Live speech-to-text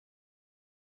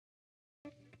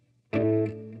Hear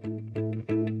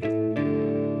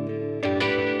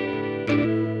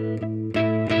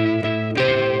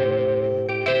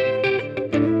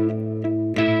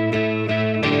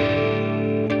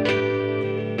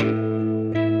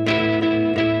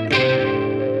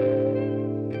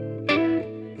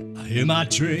my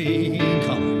train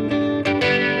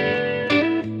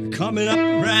coming up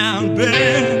around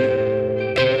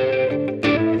Bend.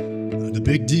 The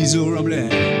big diesel rumbling.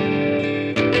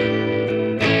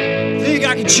 Think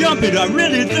I can jump it? I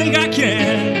really think I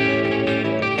can.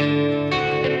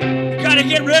 Gotta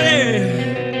get ready,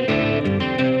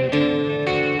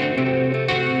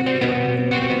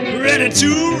 ready to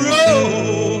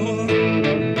roll.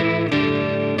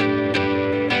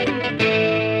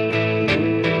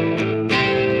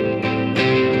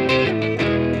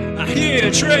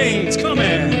 Trains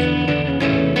coming,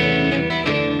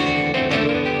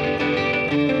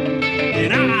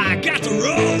 and I got to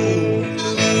roll,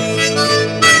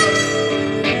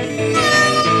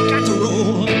 got to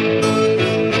roll.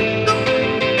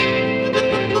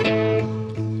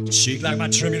 Shake like my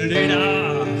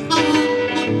tremulator,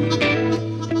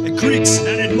 it creaks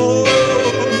and it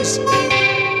moves.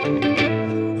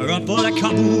 Run for that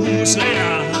caboose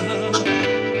later,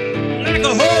 like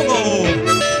a hobo.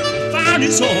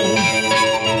 His home,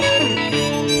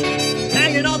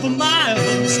 hanging on for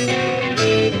miles,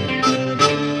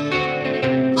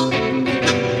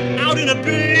 out in a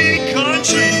big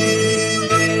country.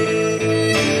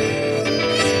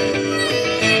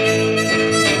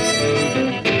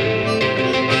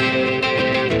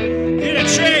 In a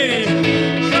train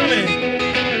coming,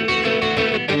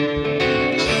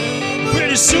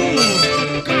 pretty soon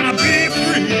gonna be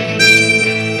free.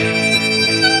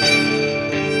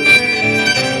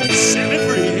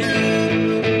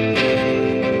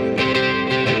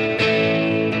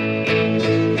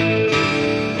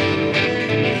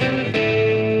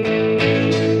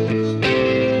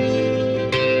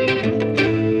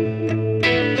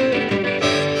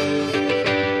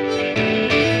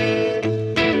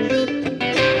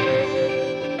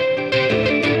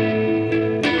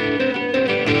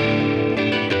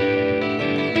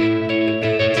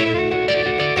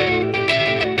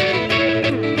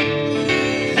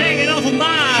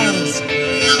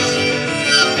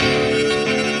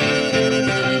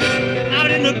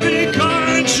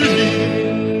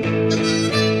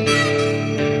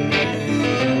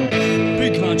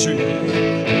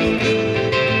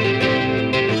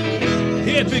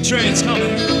 Here, big trains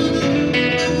coming.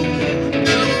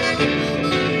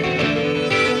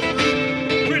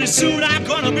 Pretty soon I'm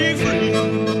gonna be free.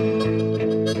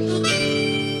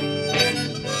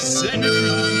 Send me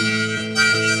free.